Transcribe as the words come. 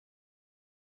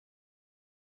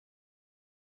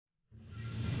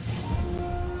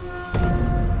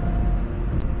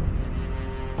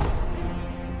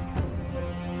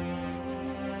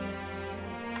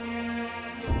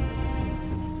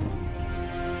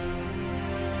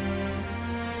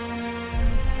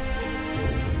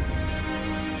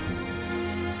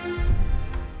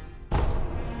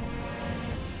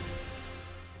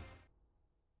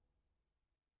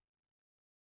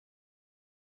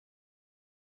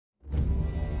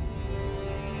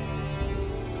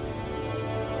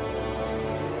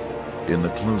In the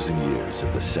closing years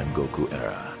of the Sengoku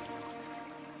era,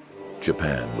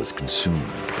 Japan was consumed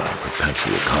by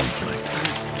perpetual conflict.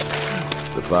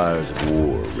 The fires of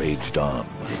war raged on,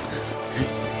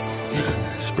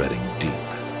 spreading deep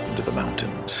into the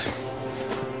mountains,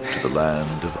 to the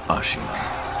land of Ashina.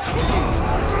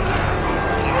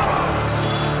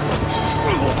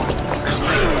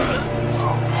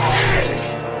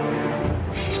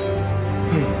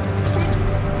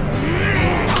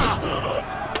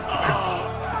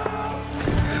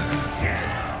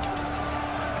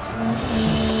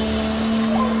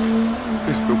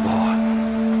 Is the war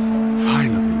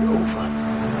finally over?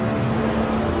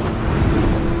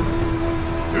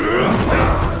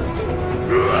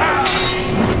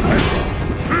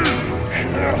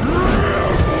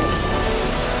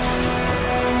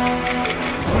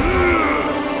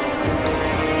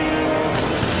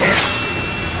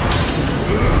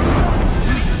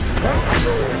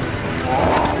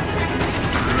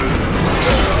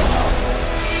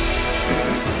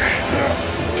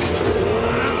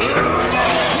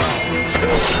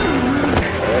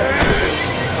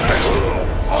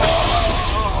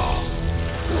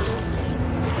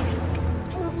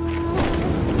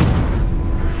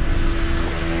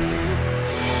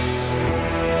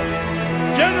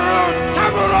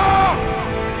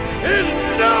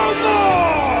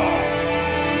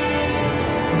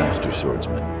 Master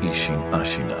swordsman Isshin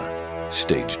Ashina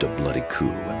staged a bloody coup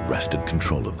and wrested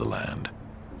control of the land.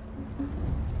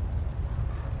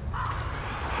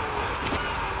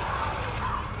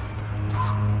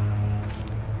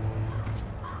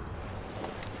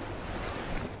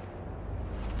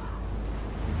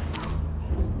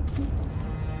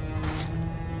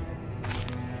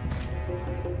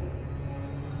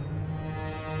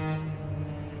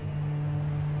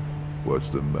 What's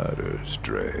the matter,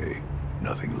 Stray?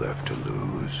 Nothing left to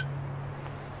lose?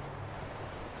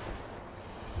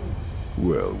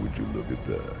 Well, would you look at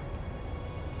that?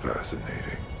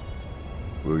 Fascinating.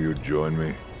 Will you join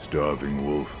me, starving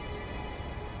wolf?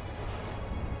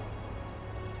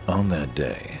 On that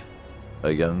day,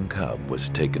 a young cub was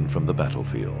taken from the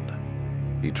battlefield.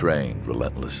 He trained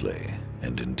relentlessly,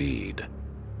 and indeed,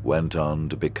 went on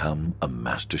to become a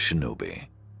master shinobi.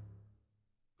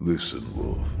 Listen,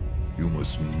 Wolf. You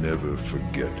must never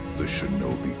forget the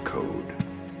Shinobi Code.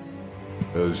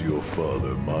 As your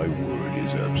father, my word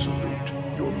is absolute.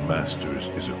 Your master's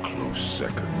is a close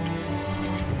second.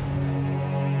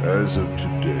 As of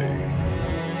today,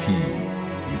 he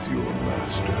is your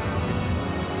master.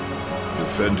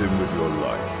 Defend him with your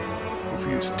life. If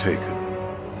he is taken,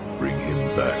 bring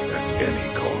him back at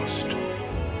any cost.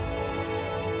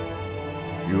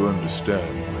 You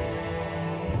understand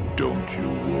me, don't you,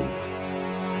 Wolf?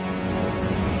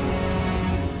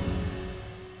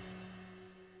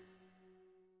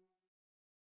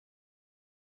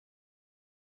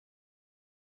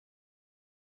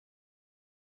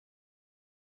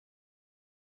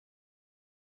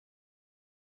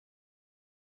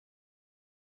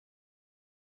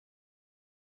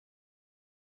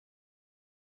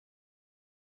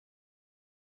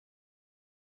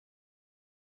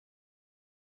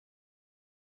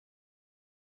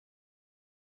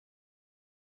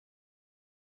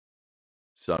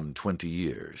 Some 20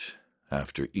 years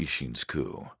after Isshin's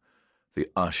coup, the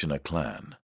Ashina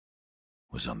clan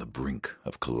was on the brink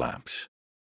of collapse.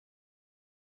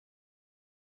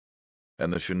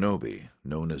 And the shinobi,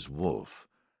 known as Wolf,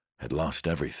 had lost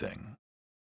everything.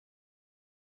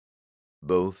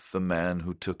 Both the man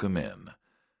who took him in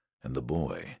and the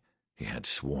boy he had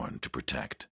sworn to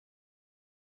protect.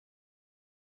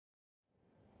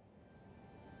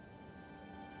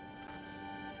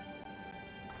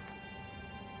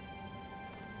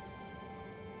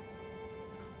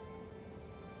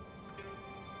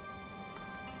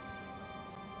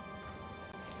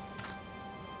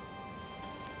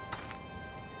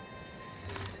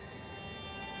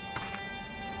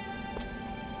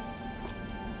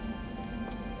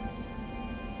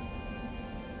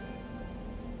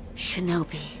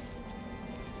 Shinobi,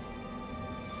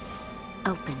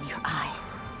 open your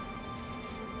eyes.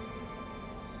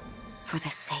 For the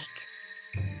sake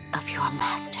of your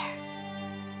master.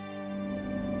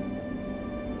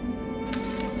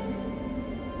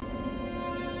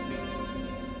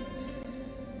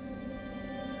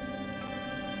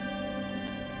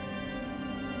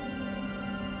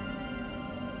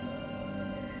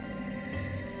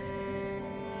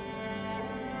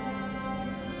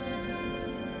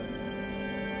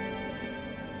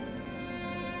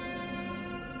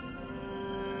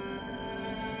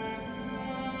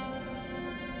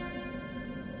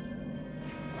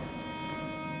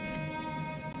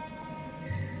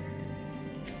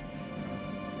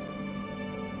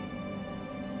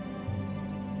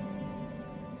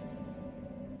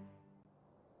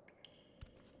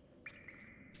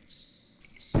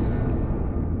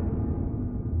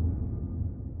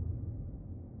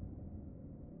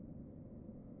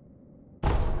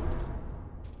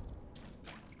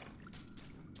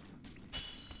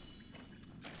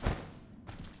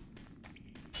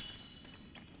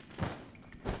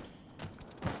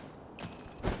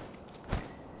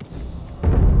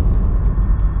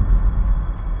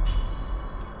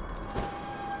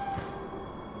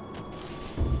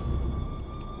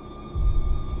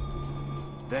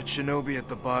 That shinobi at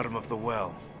the bottom of the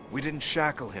well. We didn't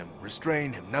shackle him,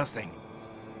 restrain him, nothing.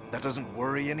 That doesn't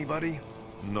worry anybody?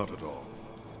 Not at all.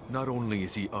 Not only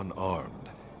is he unarmed,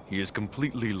 he has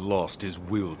completely lost his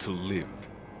will to live.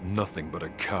 Nothing but a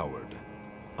coward.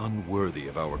 Unworthy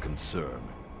of our concern.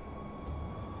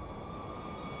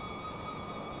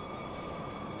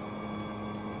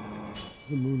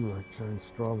 The moonlight shines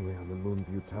strongly on the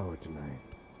Moonview Tower tonight.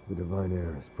 The Divine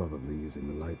Heir is probably using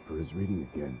the light for his reading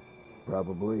again.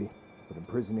 Probably, but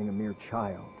imprisoning a mere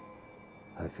child.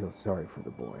 I feel sorry for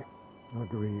the boy.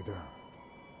 Agreed.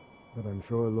 But I'm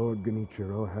sure Lord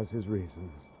Genichiro has his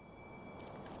reasons.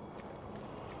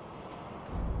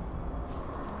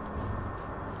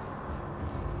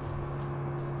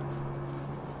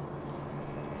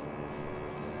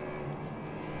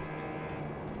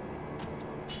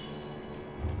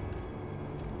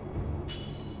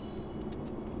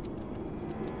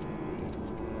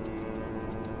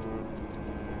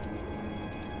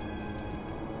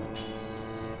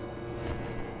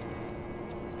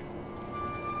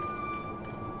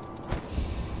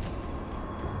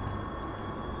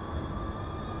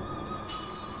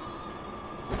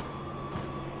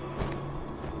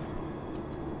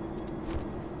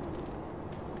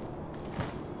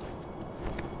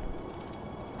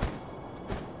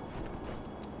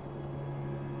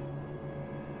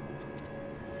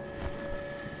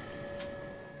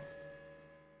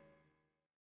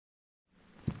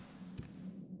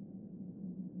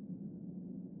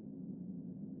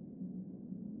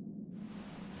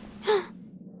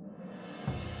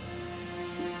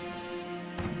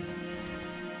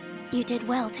 You did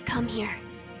well to come here.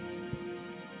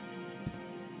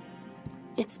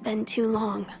 It's been too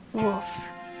long, Wolf.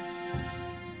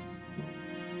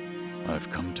 I've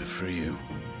come to free you,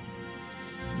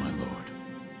 my lord.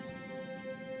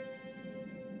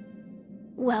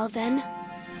 Well then.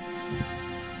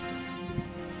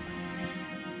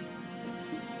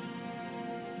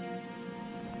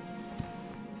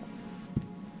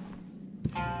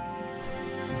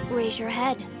 Raise your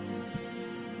head.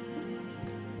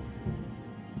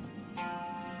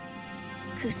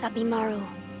 Kusabimaru,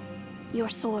 your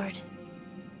sword.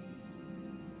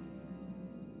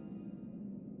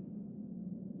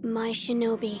 My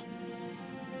shinobi.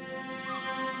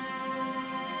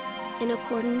 In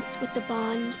accordance with the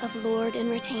bond of Lord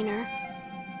and Retainer,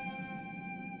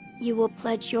 you will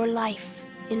pledge your life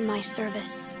in my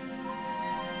service.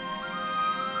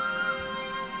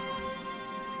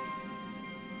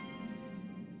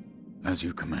 As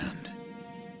you command.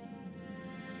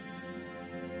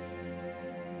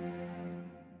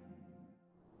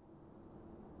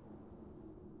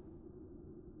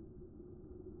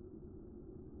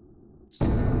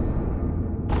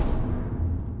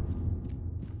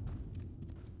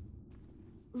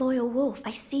 Loyal Wolf,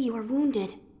 I see you are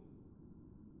wounded.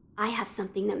 I have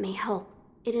something that may help.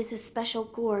 It is a special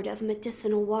gourd of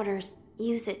medicinal waters.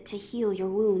 Use it to heal your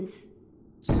wounds.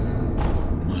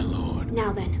 My lord.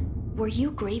 Now then, were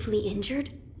you gravely injured?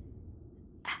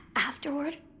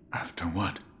 Afterward? After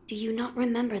what? Do you not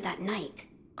remember that night?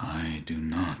 I do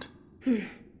not.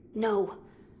 No.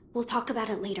 We'll talk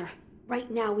about it later. Right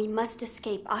now, we must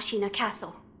escape Ashina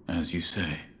Castle. As you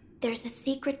say. There's a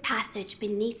secret passage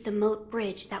beneath the moat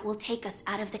bridge that will take us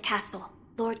out of the castle.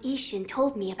 Lord Ishin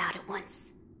told me about it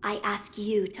once. I ask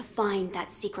you to find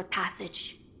that secret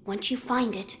passage. Once you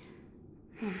find it,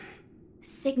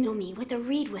 signal me with a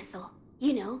reed whistle.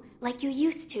 You know, like you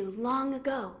used to long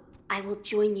ago. I will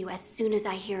join you as soon as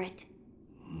I hear it.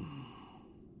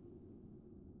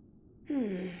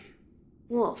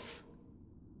 Wolf.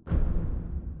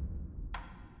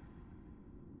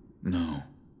 No.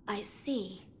 I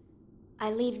see. I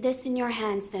leave this in your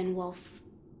hands then, Wolf.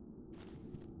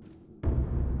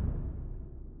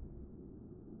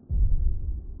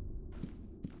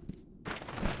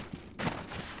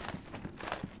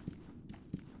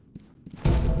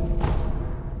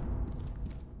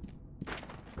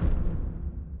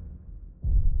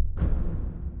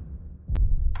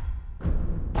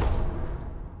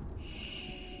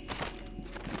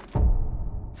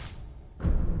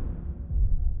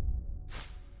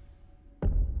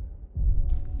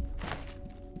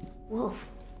 Wolf,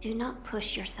 do not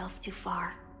push yourself too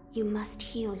far. You must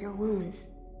heal your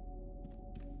wounds.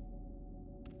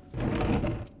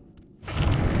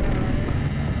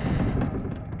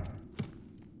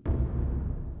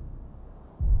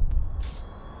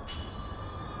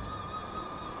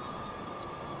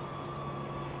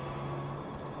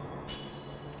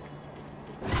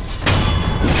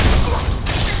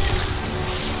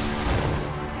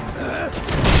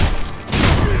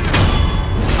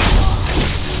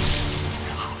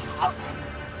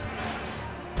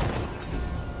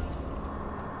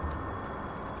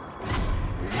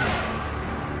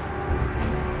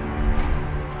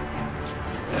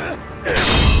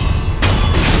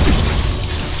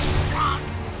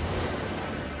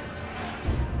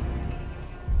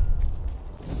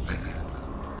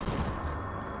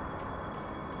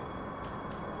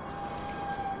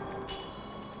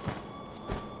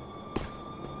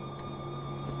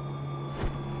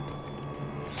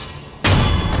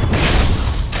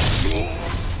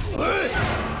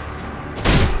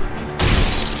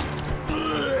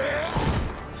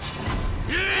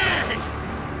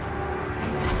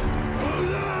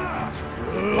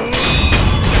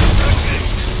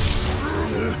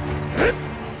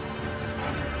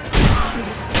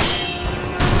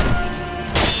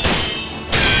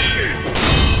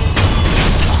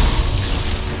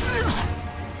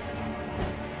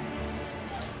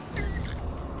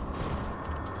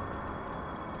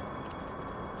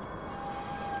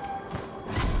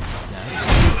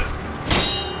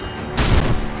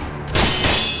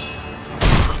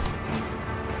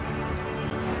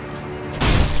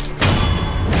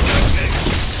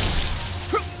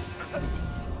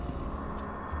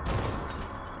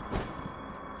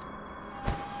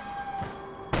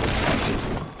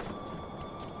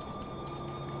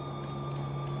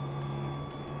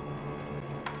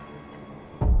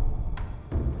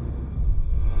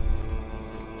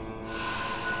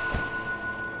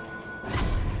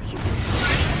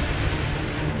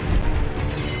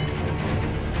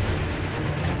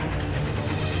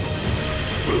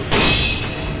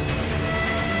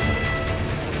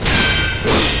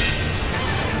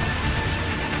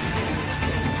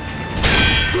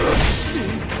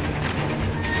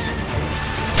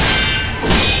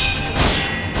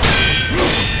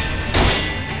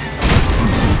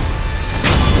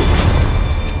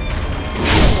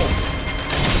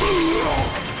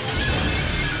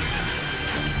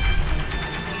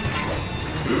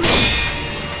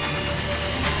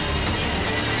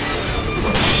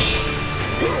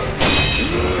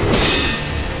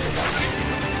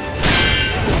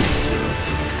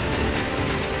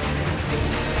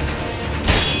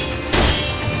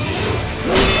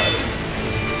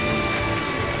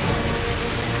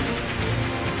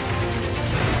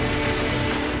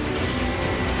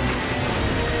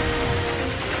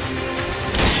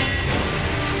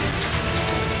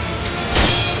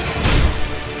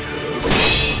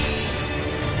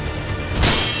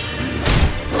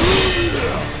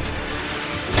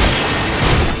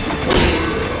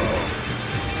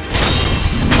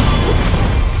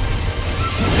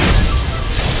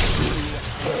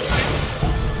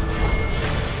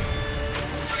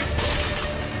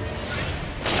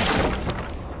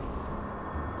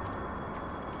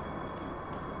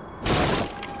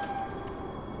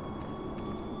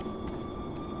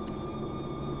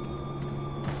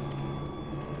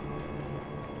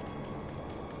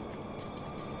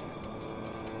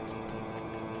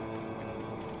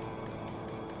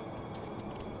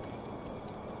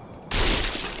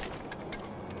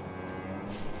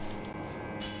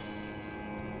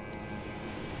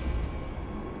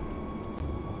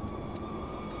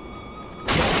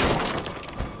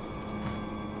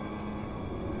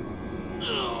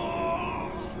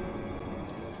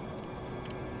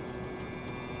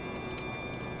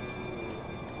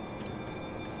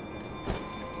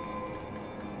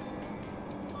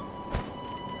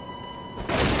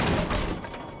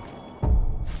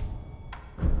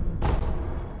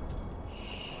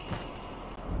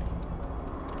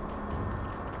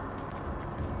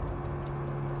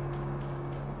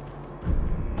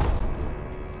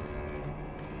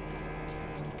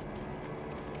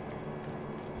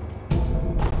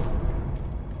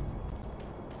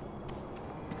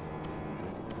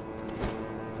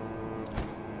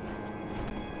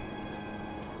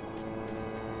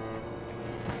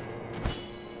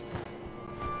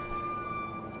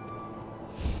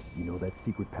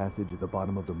 secret passage at the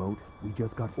bottom of the moat? We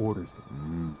just got orders.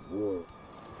 Whoa.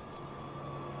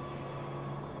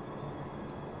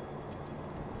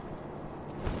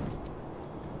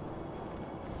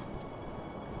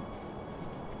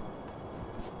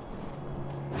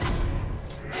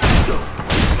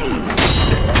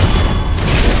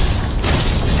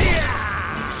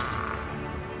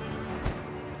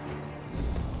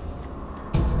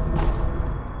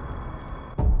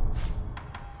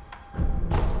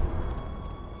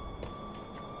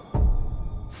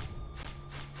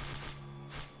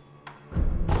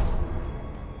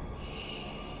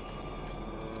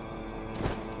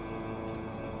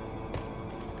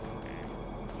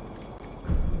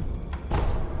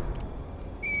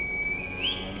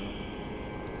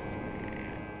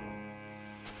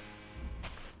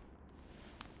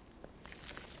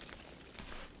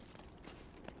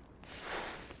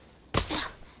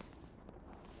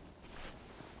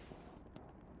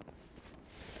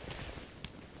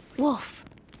 Wolf,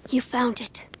 you found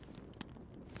it.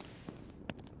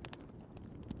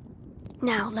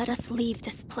 Now let us leave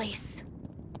this place.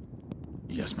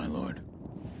 Yes, my lord.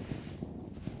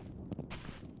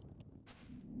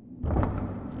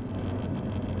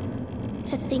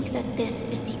 To think that this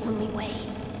is the only way,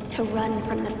 to run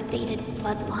from the fated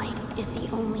bloodline, is the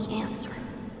only answer.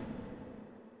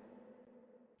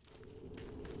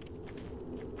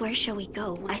 Where shall we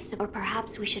go? Or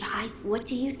perhaps we should hide. What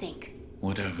do you think?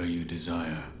 Whatever you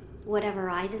desire, Whatever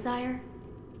I desire?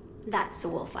 That's the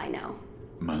wolf I know.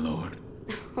 my lord.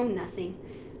 Oh, nothing.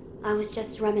 I was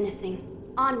just reminiscing.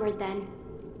 Onward, then.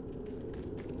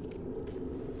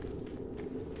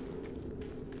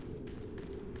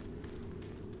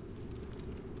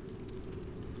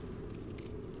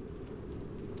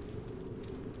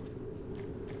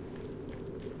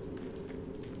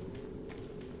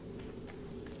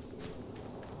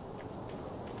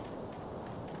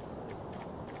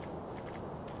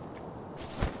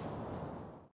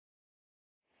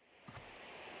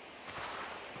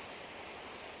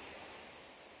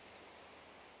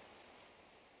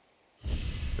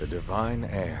 The divine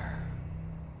heir.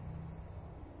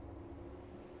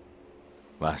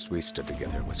 Last we stood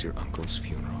together was your uncle's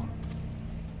funeral.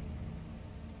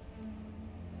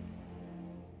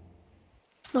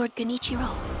 Lord Genichiro.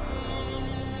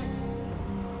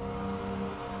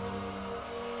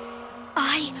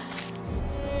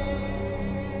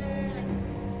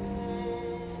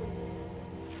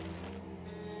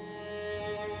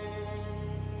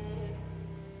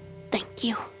 Thank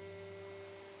you.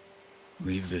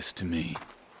 Leave this to me.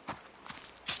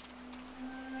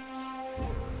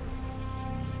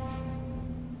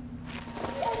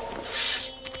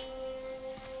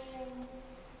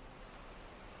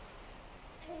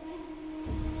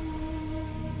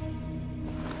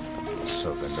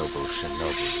 So the noble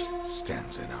shinobi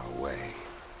stands in our way.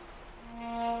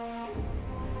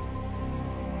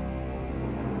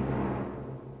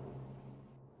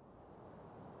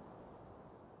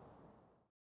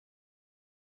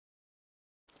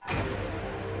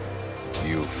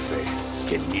 You face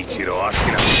Genichiro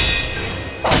Ashina.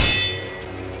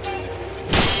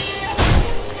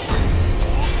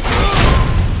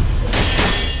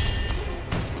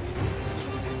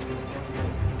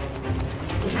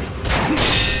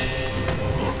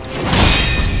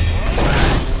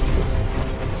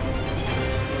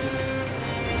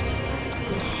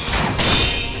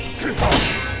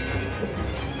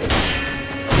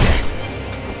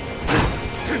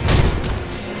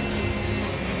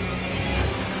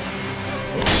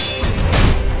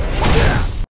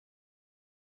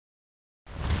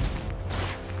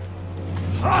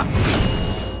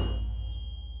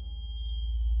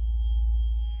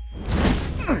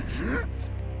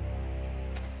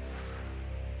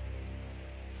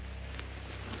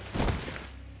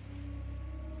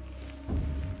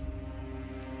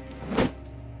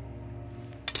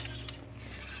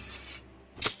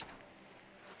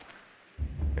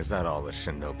 Is that all the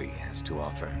shinobi has to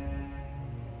offer?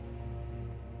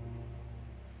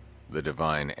 The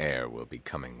divine heir will be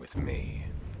coming with me.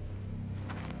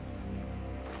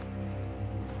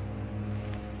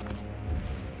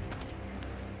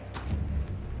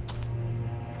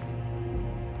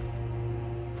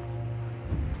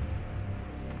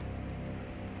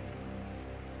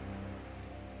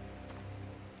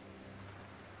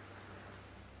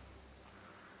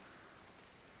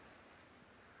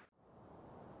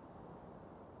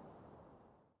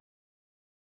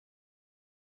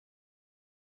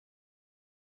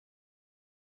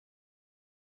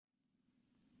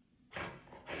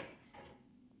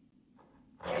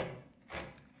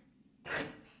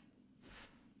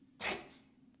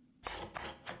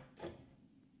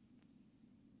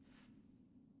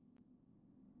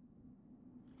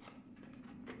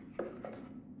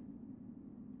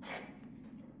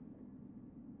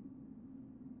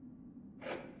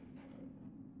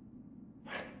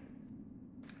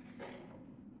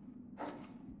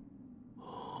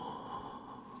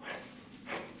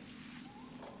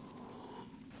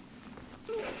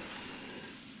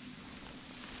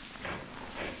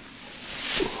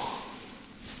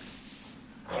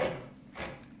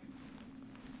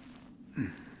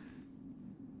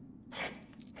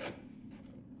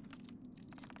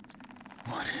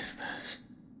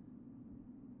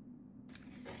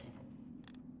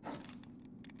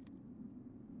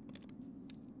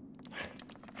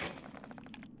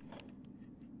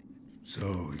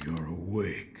 So you're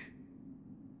awake.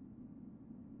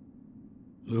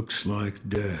 Looks like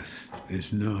death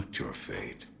is not your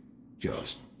fate.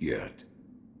 Just yet.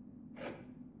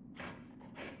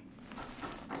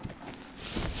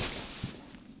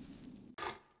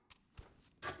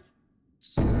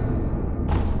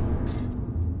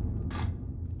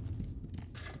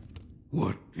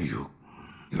 What do you...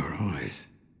 Your eyes.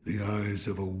 The eyes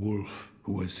of a wolf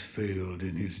who has failed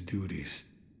in his duties.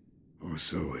 Or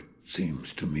so it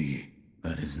seems to me.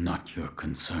 That is not your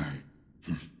concern.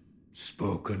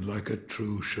 Spoken like a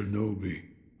true shinobi.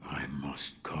 I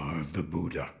must carve the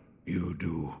Buddha. You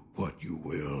do what you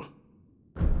will.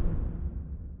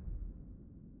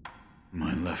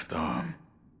 My left arm.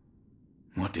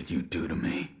 What did you do to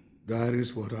me? That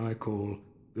is what I call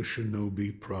the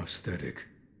shinobi prosthetic.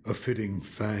 A fitting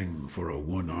fang for a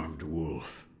one-armed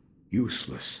wolf.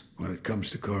 Useless when it comes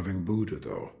to carving Buddha,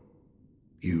 though.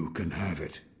 You can have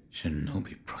it.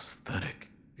 Shinobi prosthetic.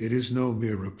 It is no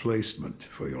mere replacement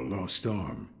for your lost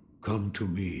arm. Come to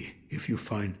me if you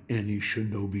find any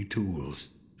shinobi tools.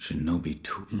 Shinobi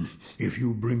tools? If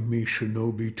you bring me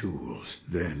shinobi tools,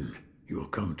 then you'll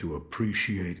come to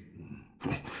appreciate...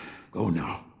 Go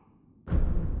now.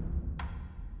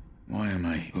 Why am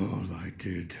I... All I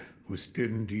did was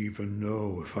didn't even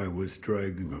know if I was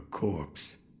dragging a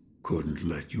corpse. Couldn't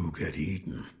let you get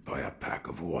eaten by a pack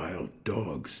of wild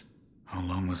dogs. How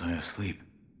long was I asleep?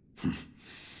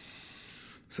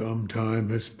 Some time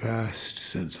has passed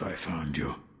since I found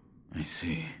you. I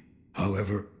see.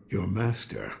 However, your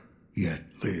master yet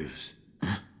lives.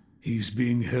 He's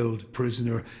being held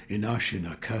prisoner in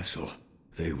Ashina Castle.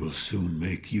 They will soon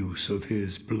make use of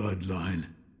his bloodline.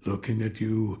 Looking at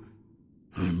you,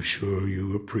 I'm sure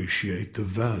you appreciate the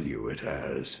value it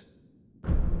has.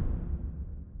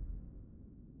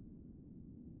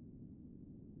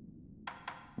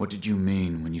 What did you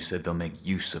mean when you said they'll make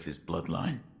use of his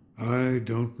bloodline? I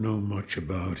don't know much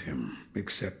about him,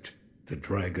 except the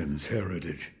dragon's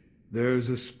heritage. There's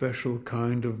a special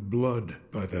kind of blood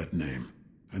by that name,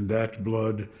 and that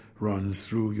blood runs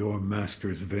through your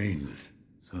master's veins.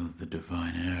 So the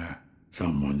divine heir...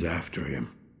 Someone's after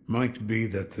him. Might be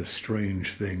that the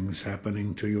strange things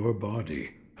happening to your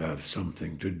body have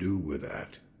something to do with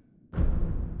that.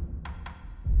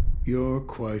 You're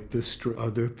quite the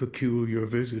other peculiar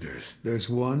visitors. There's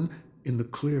one in the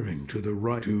clearing to the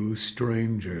right. Two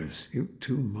strangers. You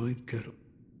two might get...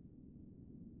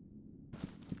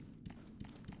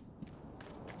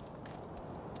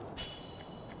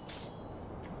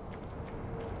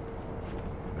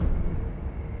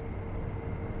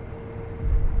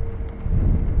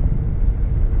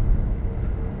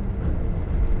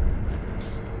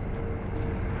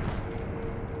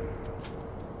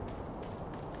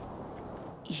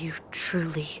 You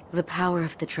truly... The power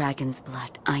of the dragon's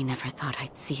blood. I never thought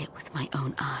I'd see it with my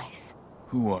own eyes.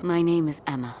 Who are... My name is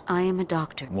Emma. I am a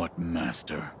doctor. What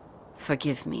master?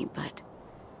 Forgive me, but...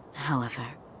 However,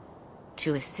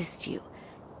 to assist you,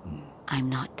 I'm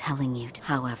not telling you to.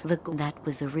 However, that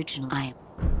was original.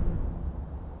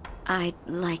 I'd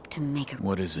like to make a...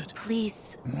 What is it?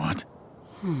 Please... What?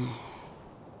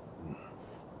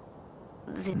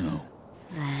 No.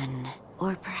 Then...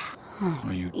 Or perhaps...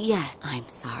 Are you... Yes, I'm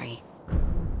sorry.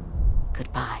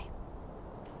 Goodbye.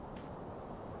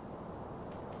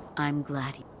 I'm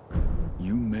glad you...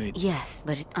 You made... Yes,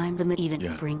 but I'm the even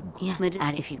yeah. Bring... Yeah,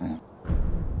 add if you...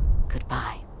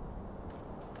 Goodbye.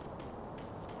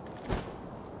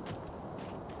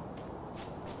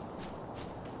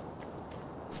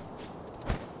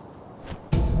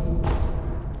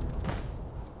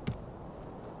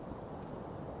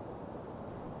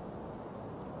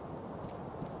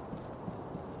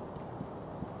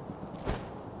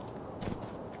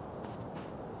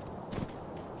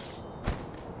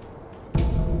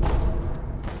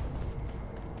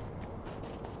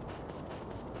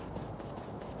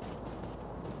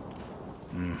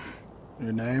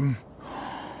 Your name?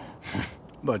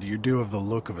 But you do have the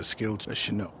look of a skilled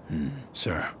shinobi.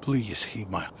 Sir, please heed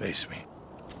my... Face me.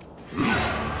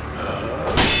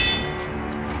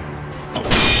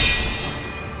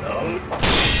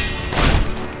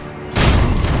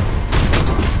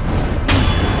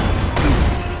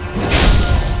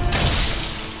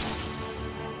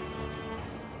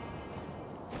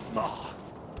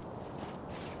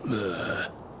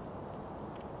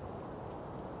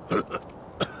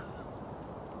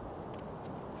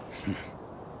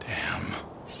 Damn.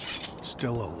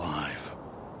 Still alive.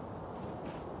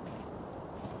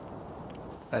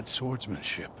 That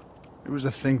swordsmanship. It was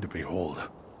a thing to behold.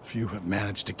 Few have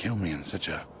managed to kill me in such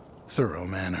a thorough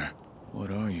manner.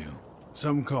 What are you?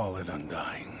 Some call it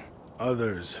undying.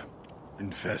 Others,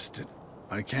 infested.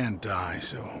 I can't die,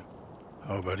 so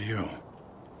how about you?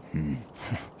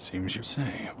 Seems you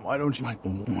say. Why don't you...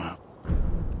 Well,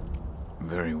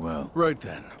 Very well. right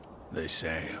then, they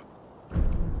say.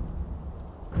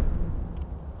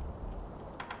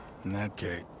 In that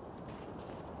case...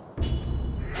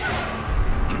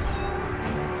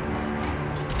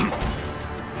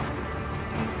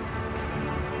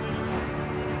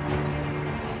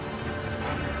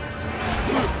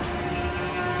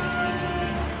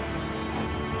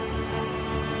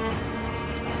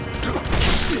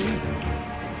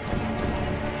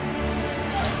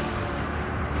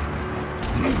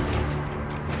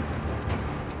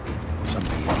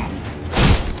 Something wrong.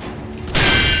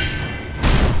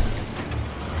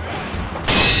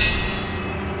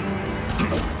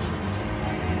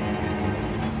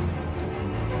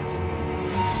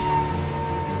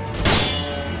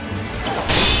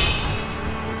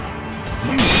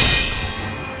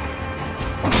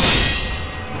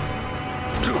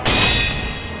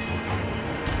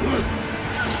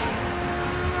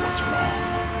 What's wrong?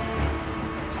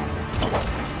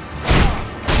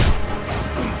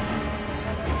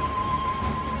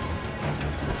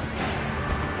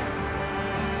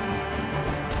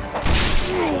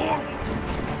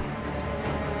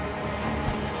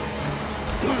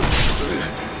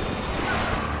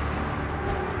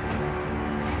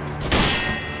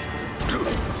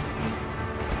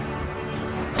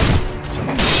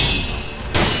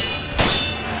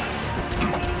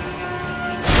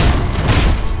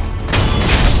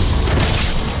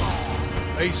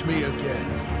 Face me again.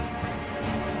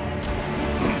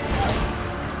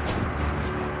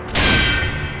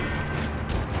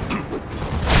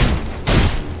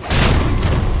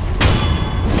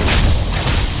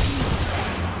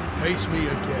 Face me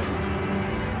again.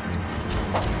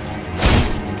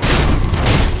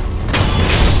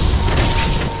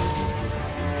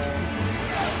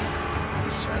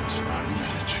 A satisfying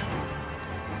match.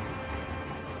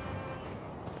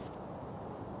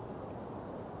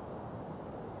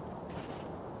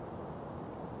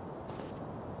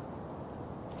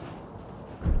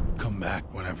 Come back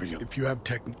whenever you... If you have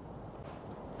technique...